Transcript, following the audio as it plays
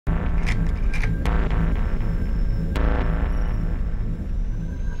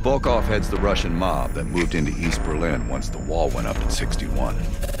Volkov heads the Russian mob that moved into East Berlin once the wall went up in '61.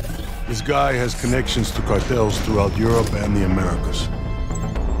 This guy has connections to cartels throughout Europe and the Americas.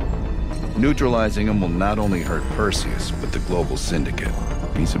 Neutralizing him will not only hurt Perseus, but the global syndicate.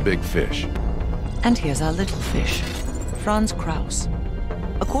 He's a big fish. And here's our little fish, Franz Kraus.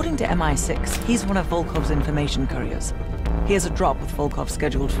 According to MI6, he's one of Volkov's information couriers. He has a drop with Volkov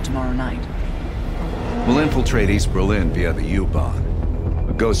scheduled for tomorrow night. We'll infiltrate East Berlin via the U-Bahn.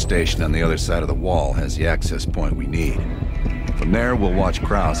 A ghost station on the other side of the wall has the access point we need. From there, we'll watch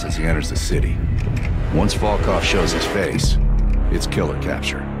Kraus as he enters the city. Once Volkov shows his face, it's killer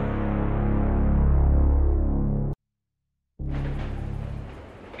capture.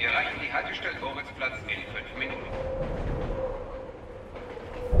 Wir erreichen die Haltestelle Moritzplatz in 5 Minuten.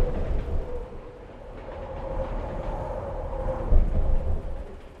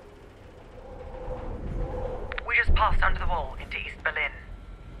 We just passed under the wall into East Berlin.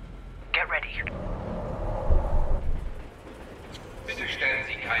 Get ready. Bitte stellen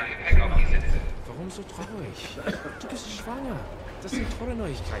Sie kein Gepäck auf die Sitze. Warum so traurig? Du bist schwanger. Das sind tolle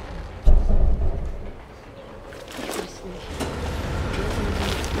Neuigkeiten.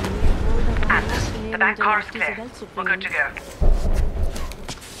 Anders, the back car is clear. We're good to go.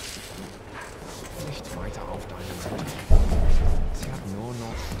 Nicht weiter auf deine Seite. Sie hat nur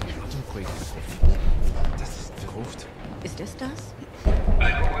noch die Atemquake getroffen. Das ist verrückt. Ist es das?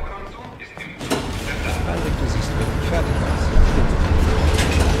 Alkoholkonsum ist im Zustand. Patrick, du siehst wirklich fertig aus.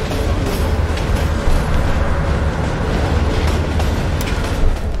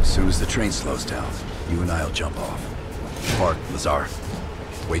 As soon as the train slows down, you and I'll jump off. Park, Lazar.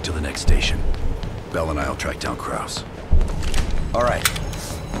 Wait till the next station. Bell and I'll track down Kraus. All right.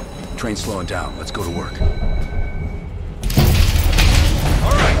 Train's slowing down. Let's go to work.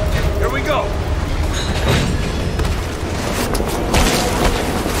 All right, here we go.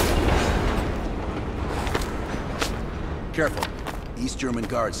 Careful. East German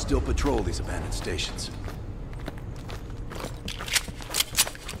guards still patrol these abandoned stations.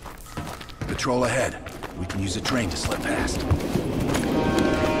 Patrol ahead. We can use a train to slip past.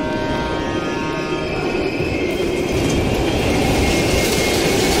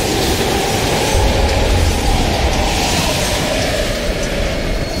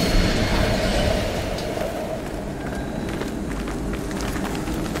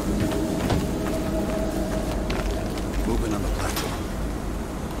 Moving on the platform.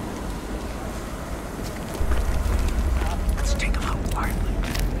 Let's take them out quietly.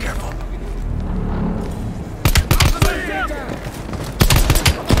 Careful.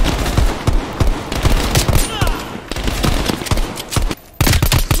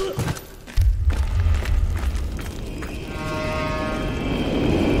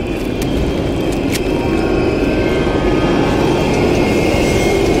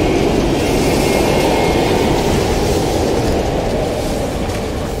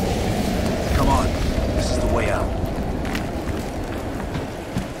 Come on. This is the way out.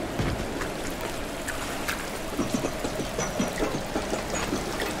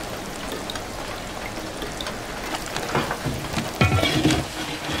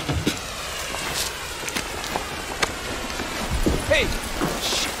 Hey!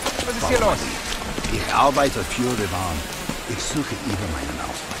 Was ist hier los? Ich arbeite für die Bahn. Ich suche über meinen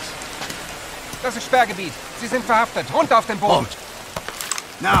Ausweis. Das ist Sperrgebiet. Sie sind verhaftet. Runter auf den Boden. Boat!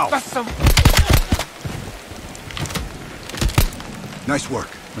 Now! Was zum... Nice work.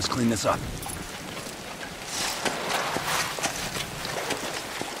 Let's clean this up.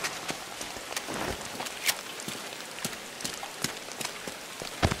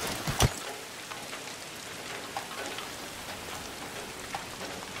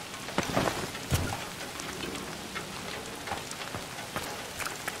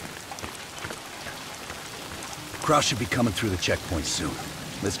 Kraus should be coming through the checkpoint soon.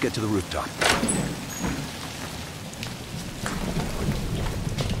 Let's get to the rooftop.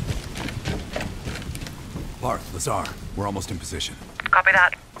 Park, Lazar, we're almost in position. Copy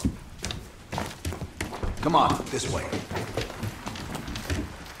that. Come on, this way.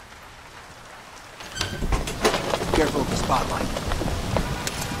 Careful of the spotlight.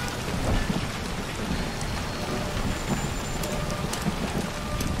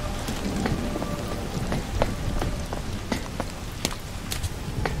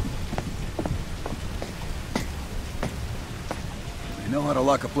 They know how to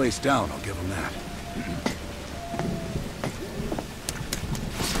lock a place down, I'll give them that.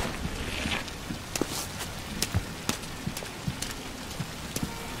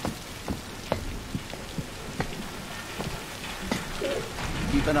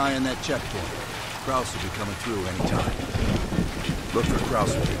 Keep an eye on that checkpoint. Kraus will be coming through any time. Look for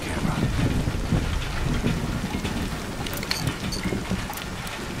Kraus with your camera.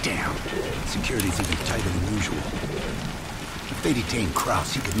 Damn. Security's even tighter than usual. If they detain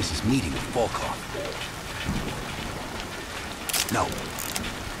Kraus, he could miss his meeting with Volkov. No.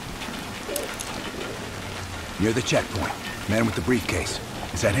 Near the checkpoint. Man with the briefcase.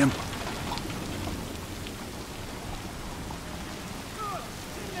 Is that him?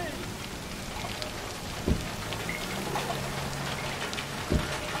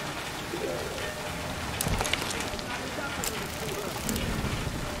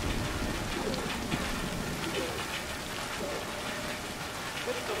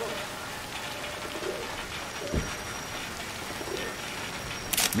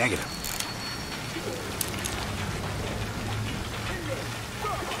 Negative.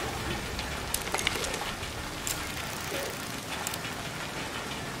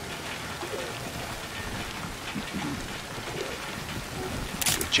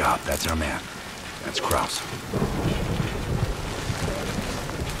 Good job. That's our man. That's Kraus.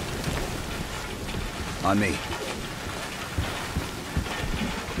 On me.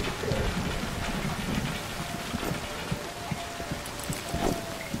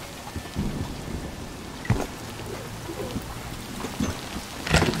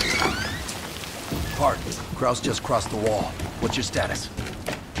 Kraus just crossed the wall. What's your status?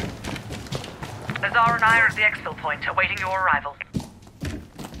 Lazar and I are at the exfil point, awaiting your arrival.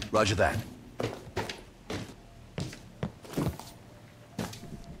 Roger that.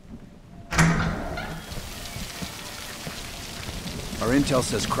 Our intel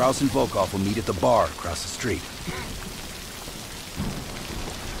says Kraus and Volkov will meet at the bar across the street.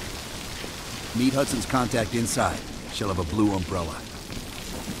 Meet Hudson's contact inside. She'll have a blue umbrella.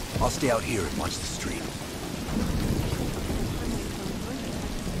 I'll stay out here and watch the street.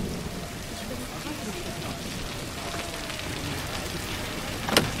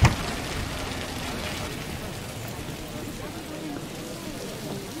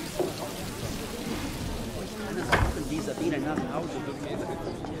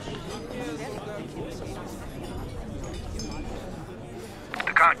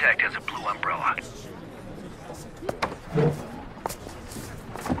 The contact has a blue umbrella.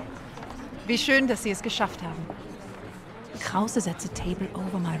 Wie schön, dass Sie es geschafft haben. Krause sets a table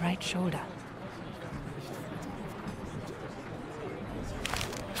over my right shoulder.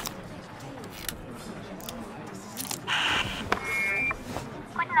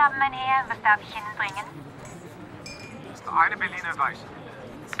 Guten Abend, mein Herr. Was darf ich Ihnen bringen? Eine Berliner Weiß.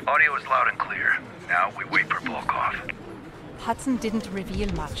 Audio is loud and clear. Now we wait for Volkov. Hudson didn't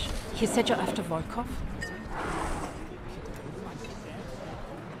reveal much. He said you're after Volkov?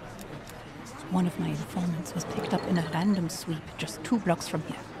 One of my informants was picked up in a random sweep just 2 blocks from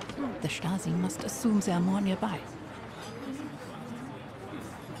here. The Stasi must assume they are more nearby.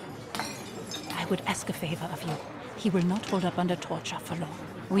 I would ask a favor of you. He will not hold up under torture for long.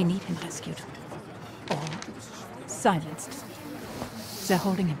 We need him rescued. Or silenced. They're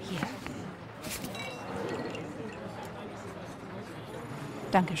holding him here.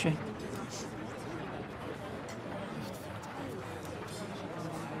 Dankeschön.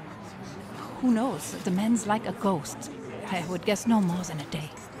 Who knows? The man's like a ghost. I would guess no more than a day.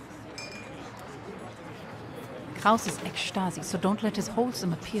 Kraus is ex-Stasi, so don't let his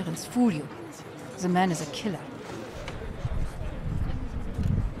wholesome appearance fool you. The man is a killer.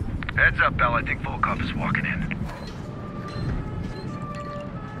 Heads up, Bell. I think Volkov is walking in.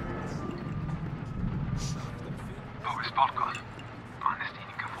 Wo ist Volkov? Mann ist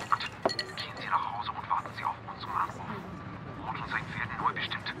Ihnen gefunkt. Gehen Sie nach Hause und warten Sie auf unseren Anruf. Rot und sein Pferd neu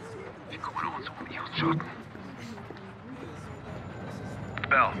bestimmt. Wir kümmern uns um Ihren Schaden.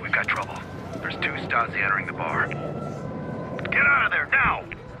 Bell, we've got trouble. There's 2 Stasi entering the bar. Get out of there, now!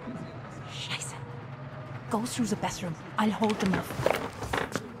 Scheiße. Go through the bathroom. I'll hold them off.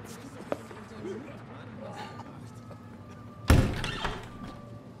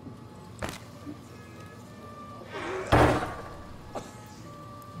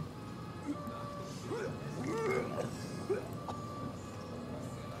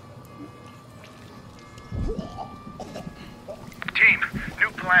 Team,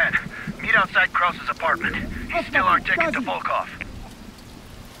 new plan. Meet outside Kraus's apartment. He's still our ticket to Volkov.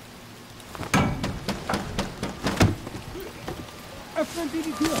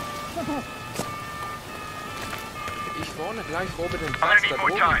 Ich vorne gleich oben den I'm Platz gonna da need more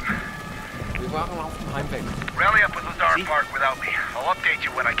droben. time. Wir waren auf dem Heimweg. Rally up with Lazar Park without me. I'll update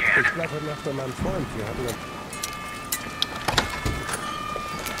you when I can. Ich bleibe heute Nacht bei meinem Freund. Wir hatten ja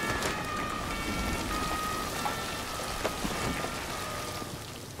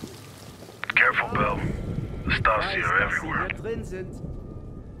Careful, Bill. The Stasi are everywhere. Drin sind.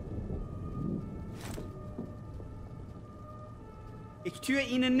 Ich tue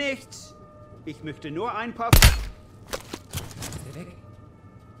Ihnen nichts. Ich möchte nur ein paar... Ist er weg?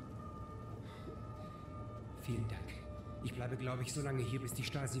 Vielen Dank. Ich bleibe, glaube ich, so lange hier, bis die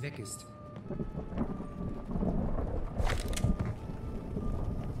Stasi weg ist.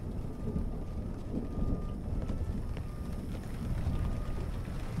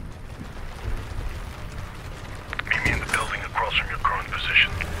 Meet me in the building across from your current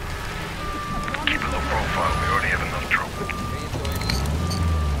position. Keep a low profile. We already have enough trouble.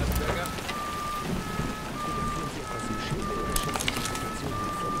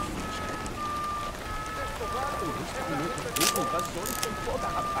 Was soll ich denn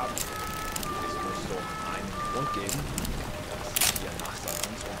vorgehabt haben? Es muss doch einen Grund geben, dass hier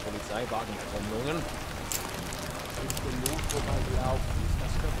Nachbarns und Polizeiwagen herumlungen. Ist genug vorbeigelaufen, ist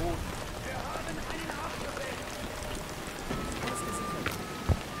das verboten. Wir haben einen Nachbarn.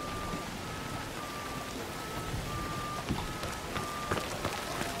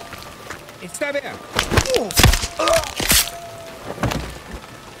 Ist da wer? Oh.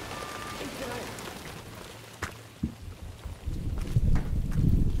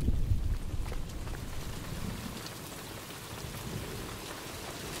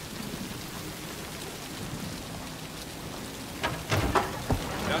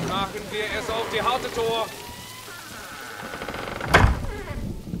 Dann machen wir es auf die harte Tour.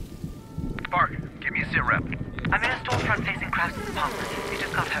 Park, give me a sit rep. I'm in a storefront facing Krause's apartment. He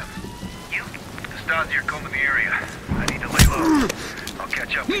just got home. You? The Stasi are combing the area. I need to lay low. I'll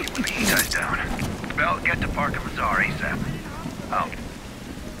catch up with you when the heat dies down. Bell, get to Park and Bazaar ASAP. Out.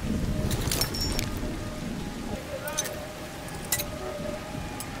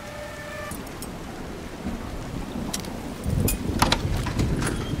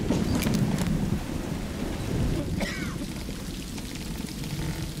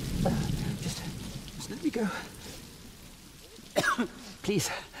 Just let me go. Please.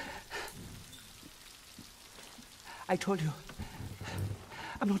 I told you.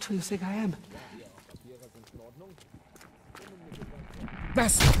 I'm not who you think I am.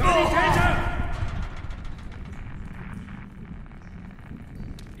 Was?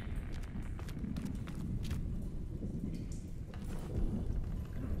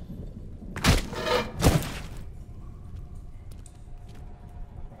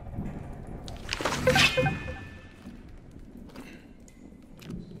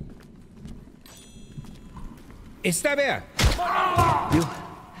 Ist da wer? You.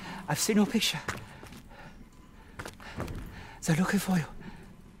 I've seen your picture. They're looking for you.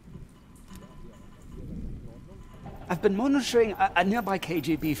 I've been monitoring a nearby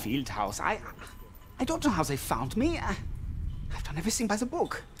KGB field house. I don't know how they found me. I've done everything by the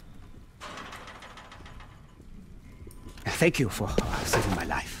book. Thank you for saving my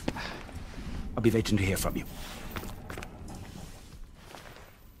life. I'll be waiting to hear from you.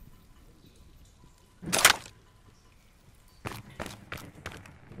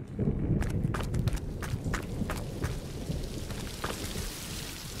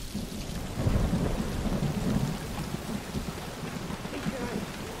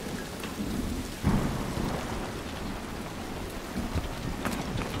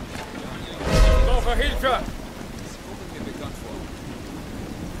 Hilfe! Das kommt mir bekannt vor.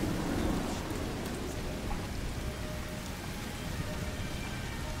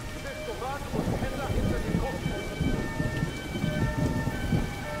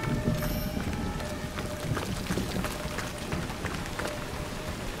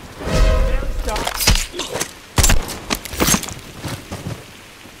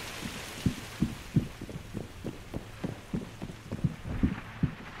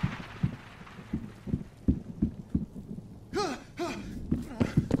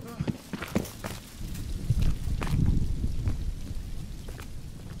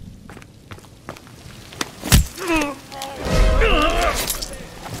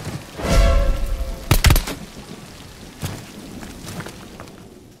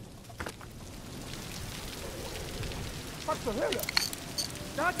 Was zur Hölle?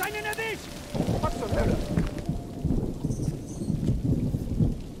 Da hat's einen erwischt! Was zur Hölle?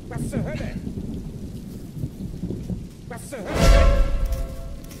 Was zur Hölle? Was zur Hölle?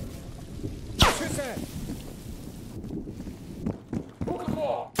 Schüsse! Rücke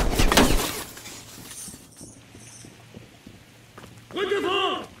vor! Rücke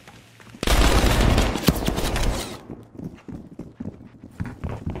vor!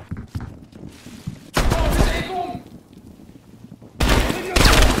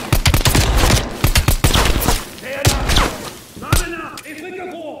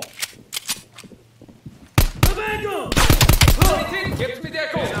 Gebt mir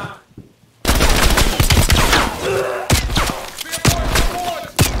Deckung!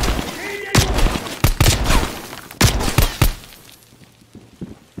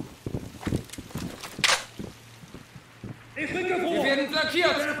 Wir werden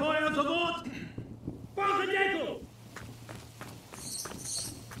flankiert! Speerfeuer sofort!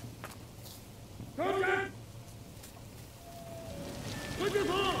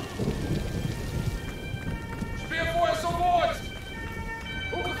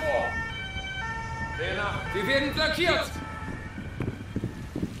 Hupe vor! Wir werden flankiert!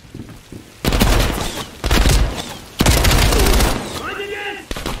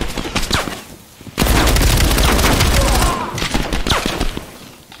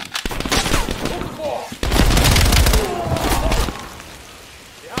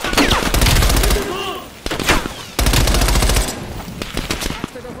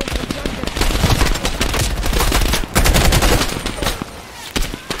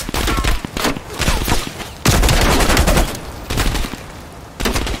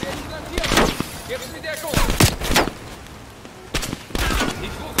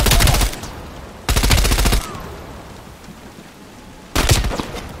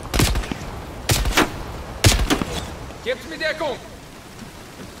 Gebt mir Deckung!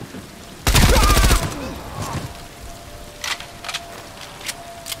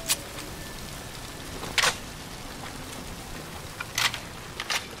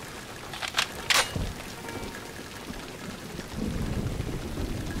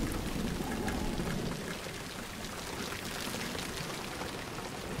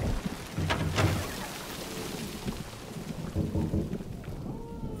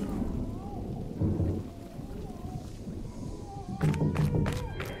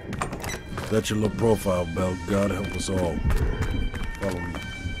 That's your low profile, Bell. God help us all. Follow me.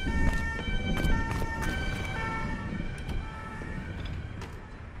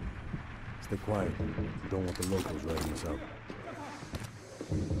 Stay quiet. We don't want the locals writing us out.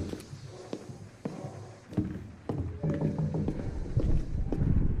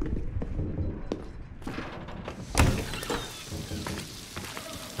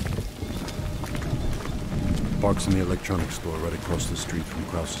 Park's in the electronics store right across the street from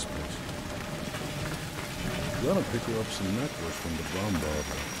Krause's place. You gotta pick her up some necklace from the bomb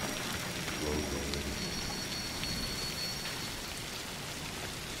barber. Closed already.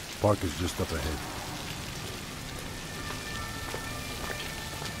 Park is just up ahead.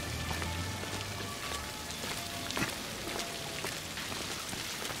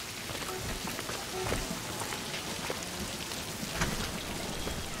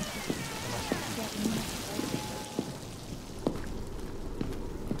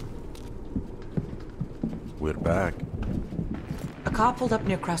 We're back. A car pulled up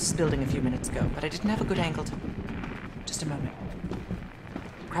near Krause's building a few minutes ago, but I didn't have a good angle to... Just a moment.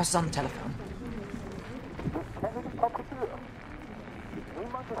 Kraus is on the telephone.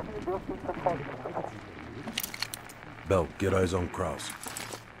 Bell, get eyes on Kraus.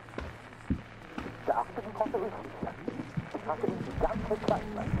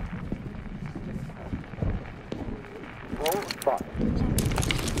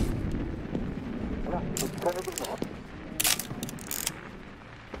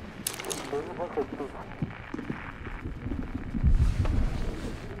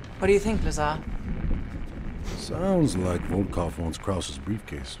 What do you think, Lazar? Sounds like Volkov wants Kraus's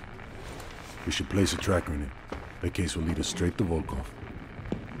briefcase. We should place a tracker in it. That case will lead us straight to Volkov.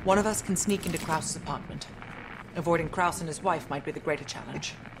 One of us can sneak into Kraus's apartment. Avoiding Kraus and his wife might be the greater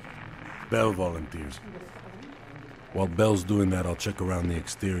challenge. Bell volunteers. While Bell's doing that, I'll check around the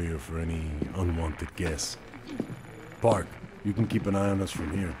exterior for any unwanted guests. Park, you can keep an eye on us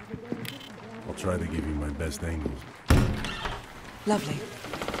from here. I'll try to give you my best angles. Lovely.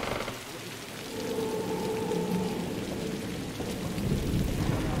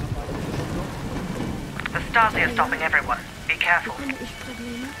 The Stasi are stopping everyone. Be careful.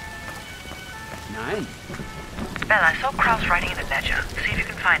 Nein. Bell, I saw Kraus writing in a ledger. See if you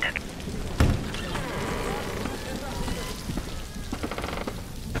can find it.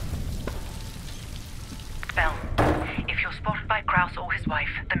 Bell, if you're spotted by Kraus or his wife,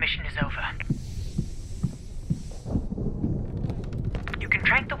 the mission is over. You can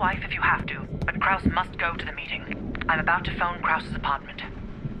trank the wife if you have to, but Kraus must go to the meeting. I'm about to phone Kraus's apartment.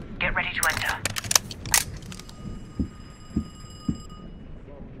 Get ready to enter.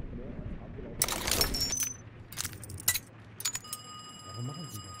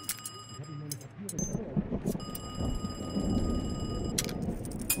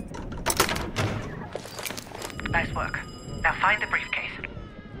 Nice work. Now find the briefcase.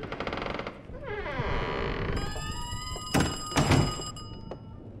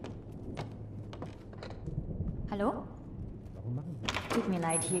 Hallo? Tut mir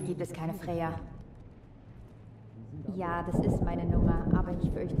leid, hier gibt es keine Freya. Ja, das ist meine Nummer, aber ich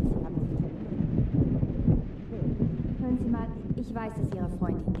fürchte, Sie haben sie. Hören Sie mal, ich weiß, dass Ihre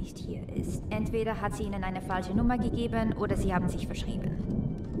Freundin nicht hier ist. Entweder hat sie Ihnen eine falsche Nummer gegeben oder Sie haben sich verschrieben.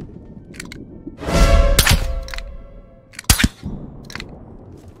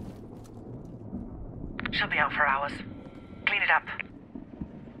 She'll be out for hours. Clean it up.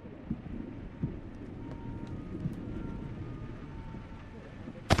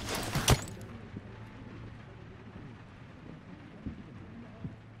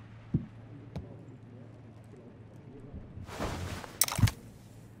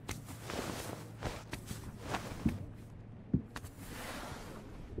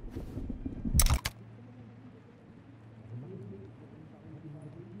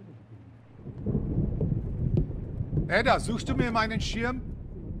 Edda, suchst du mir meinen Schirm?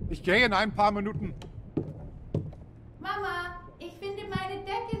 Ich gehe in ein paar Minuten. Mama, ich finde meine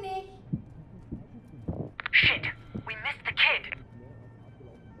Decke nicht. Shit, we missed the kid.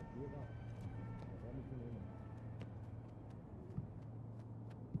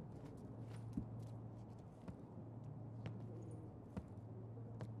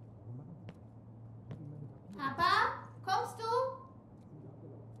 Papa, kommst du?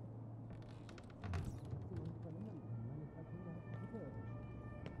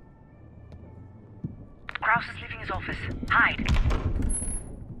 Kraus is leaving his office. Hide.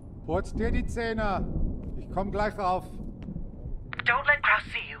 Putz dir die Zähne. Ich komm gleich rauf. Don't let Kraus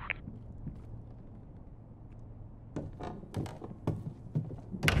see you.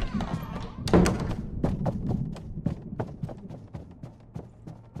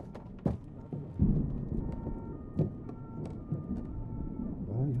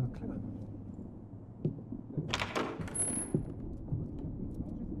 Ja, klar.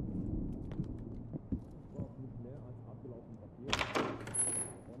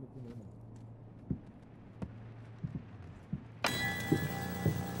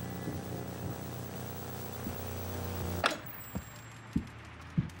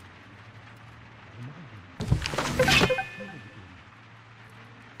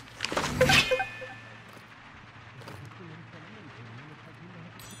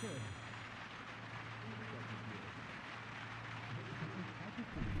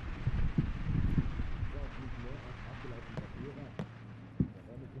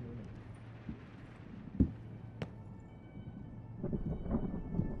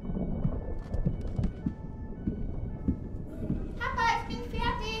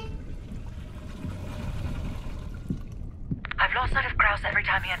 I've lost sight of Kraus every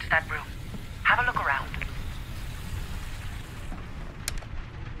time he enters that room. Have a look around.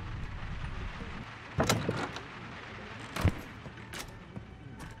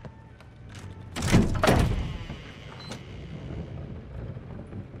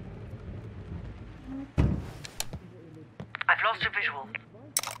 I've lost your visual.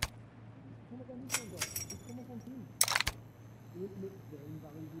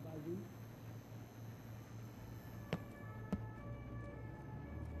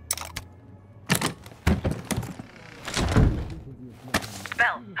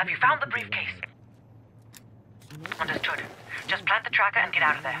 Bell, have you found the briefcase? Understood. Just plant the tracker and get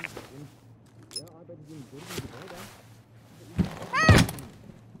out of there.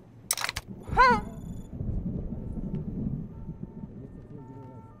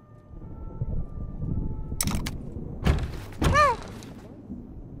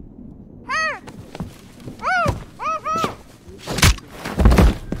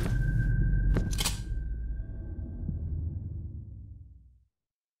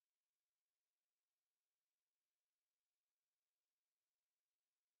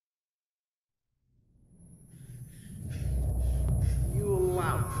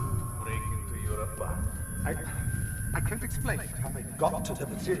 I can't explain how they got to the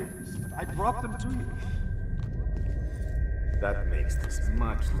materials, but I brought them to you. That makes this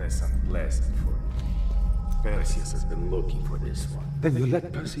much less unpleasant for you. Perseus has been looking for this one. Then you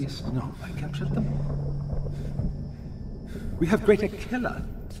let Perseus know I captured them. We have Greater Killer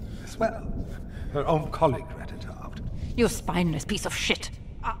as well. Her own colleague ratted her out. You spineless piece of shit.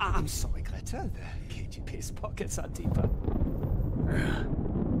 I'm sorry, Greta. The KGB's pockets are deeper.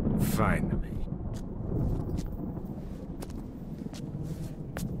 Finally.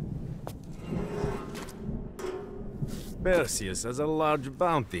 Perseus has a large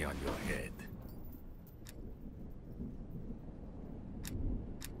bounty on your head.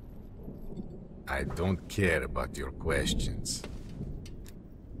 I don't care about your questions.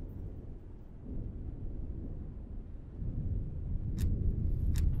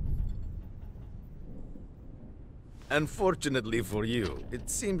 Unfortunately for you, it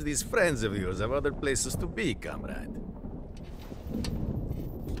seems these friends of yours have other places to be, comrade.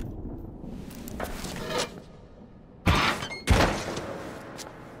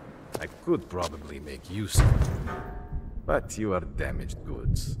 I could probably make use of it, but you are damaged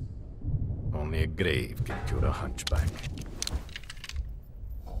goods. Only a grave can cure a hunchback.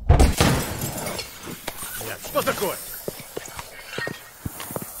 Yeah, что такое?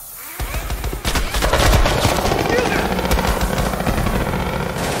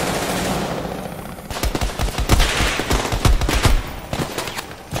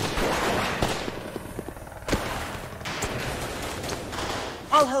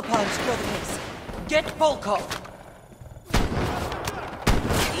 I'll help her secure the case. Get Volkov!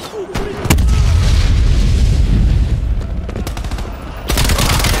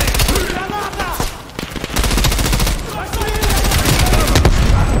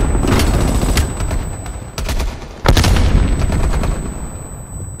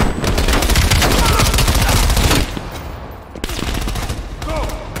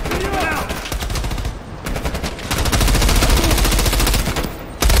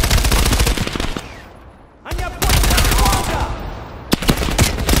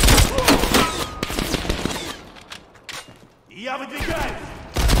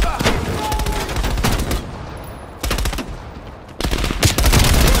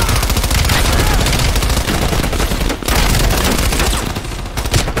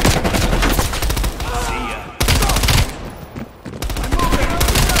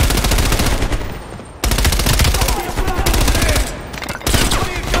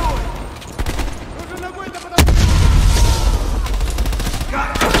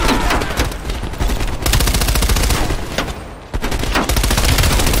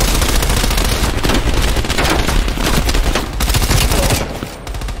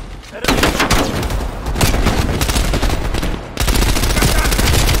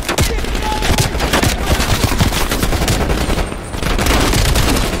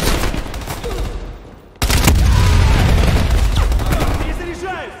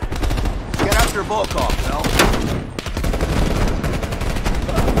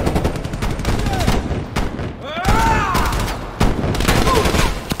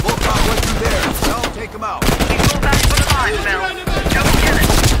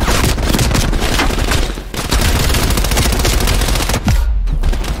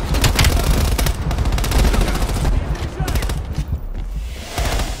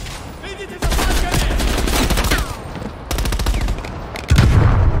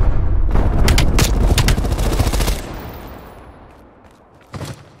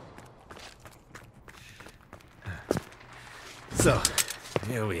 So,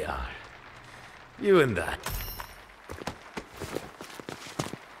 here we are. You and that.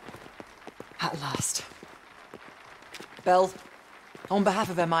 At last. Bell, on behalf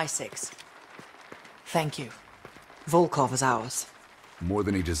of MI6, thank you. Volkov is ours. More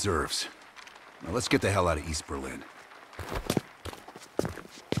than he deserves. Now let's get the hell out of East Berlin.